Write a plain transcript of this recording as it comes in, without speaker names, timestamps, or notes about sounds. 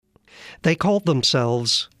They called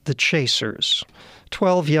themselves the Chasers.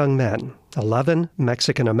 12 young men, 11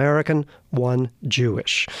 Mexican-American, 1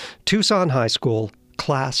 Jewish. Tucson High School,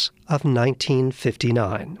 class of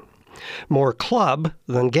 1959. More club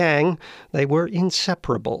than gang, they were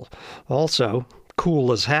inseparable. Also,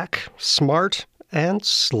 cool as heck, smart, and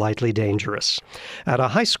slightly dangerous. At a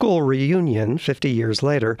high school reunion 50 years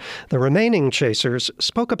later, the remaining Chasers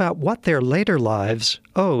spoke about what their later lives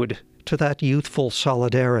owed to that youthful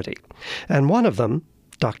solidarity. And one of them,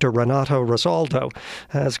 Dr. Renato Rosaldo,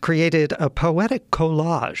 has created a poetic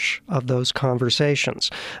collage of those conversations,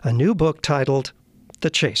 a new book titled The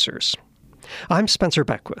Chasers. I'm Spencer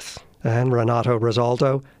Beckwith, and Renato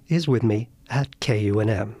Rosaldo is with me at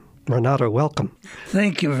KUNM. Renato, welcome.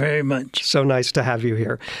 Thank you very much. So nice to have you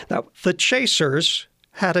here. Now, the Chasers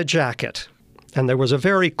had a jacket, and there was a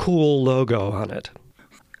very cool logo on it.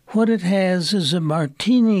 What it has is a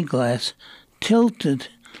martini glass tilted,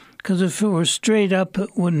 because if it were straight up, it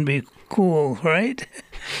wouldn't be cool, right?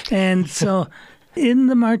 And so in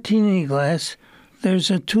the martini glass,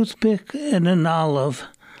 there's a toothpick and an olive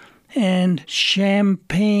and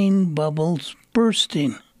champagne bubbles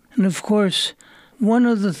bursting. And of course, one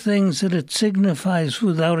of the things that it signifies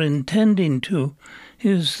without intending to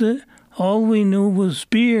is that all we knew was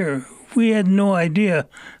beer. We had no idea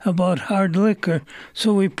about hard liquor,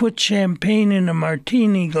 so we put champagne in a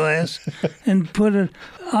martini glass and put an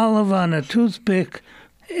olive on a toothpick,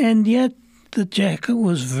 and yet the jacket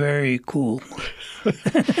was very cool.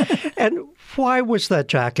 And why was that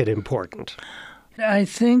jacket important? I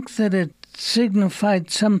think that it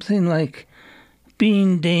signified something like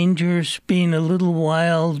being dangerous, being a little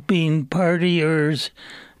wild, being partiers.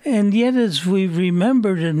 And yet as we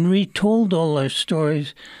remembered and retold all our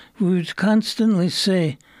stories, we would constantly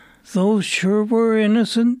say, those sure were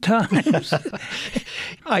innocent times.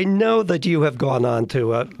 I know that you have gone on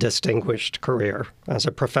to a distinguished career as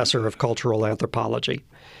a professor of cultural anthropology.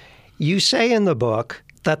 You say in the book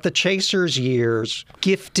that the Chasers' years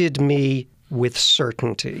gifted me with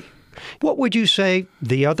certainty. What would you say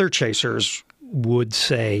the other Chasers would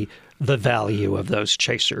say the value of those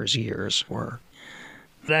Chasers' years were?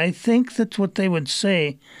 I think that's what they would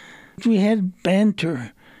say. We had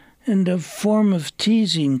banter and a form of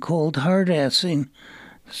teasing called hard-assing.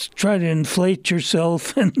 Try to inflate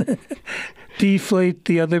yourself and deflate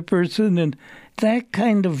the other person. And that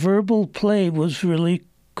kind of verbal play was really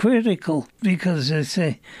critical because, they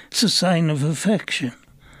say, it's a sign of affection.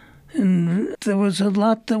 And there was a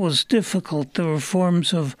lot that was difficult. There were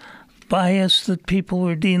forms of bias that people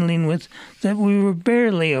were dealing with that we were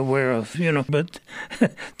barely aware of, but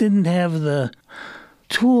didn't have the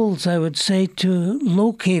tools, I would say, to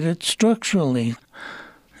locate it structurally.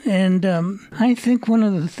 And I think one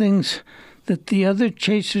of the things that the other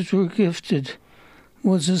Chasers were gifted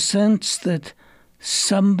was a sense that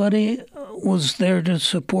somebody was there to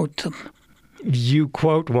support them. You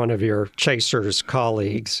quote one of your Chasers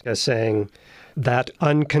colleagues as saying that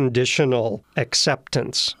unconditional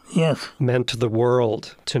acceptance meant the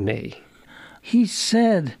world to me. He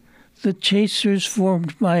said the Chasers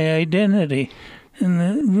formed my identity, and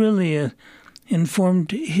that really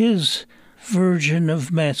informed his version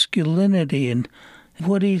of masculinity. And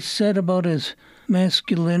what he said about his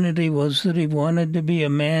masculinity was that he wanted to be a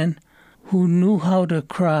man who knew how to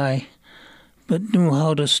cry, but knew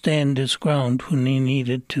how to stand his ground when he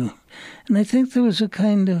needed to. And I think there was a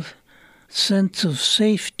kind of sense of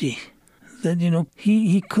safety that,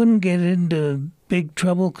 he couldn't get into big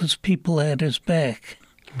trouble because people had his back.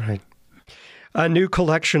 Right. A new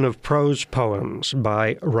collection of prose poems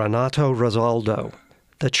by Renato Rosaldo,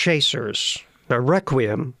 The Chasers, a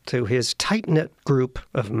requiem to his tight-knit group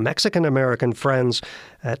of Mexican-American friends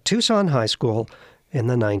at Tucson High School in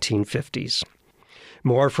the 1950s.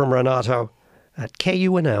 More from Renato at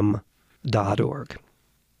KUNM.org.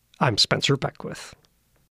 I'm Spencer Beckwith.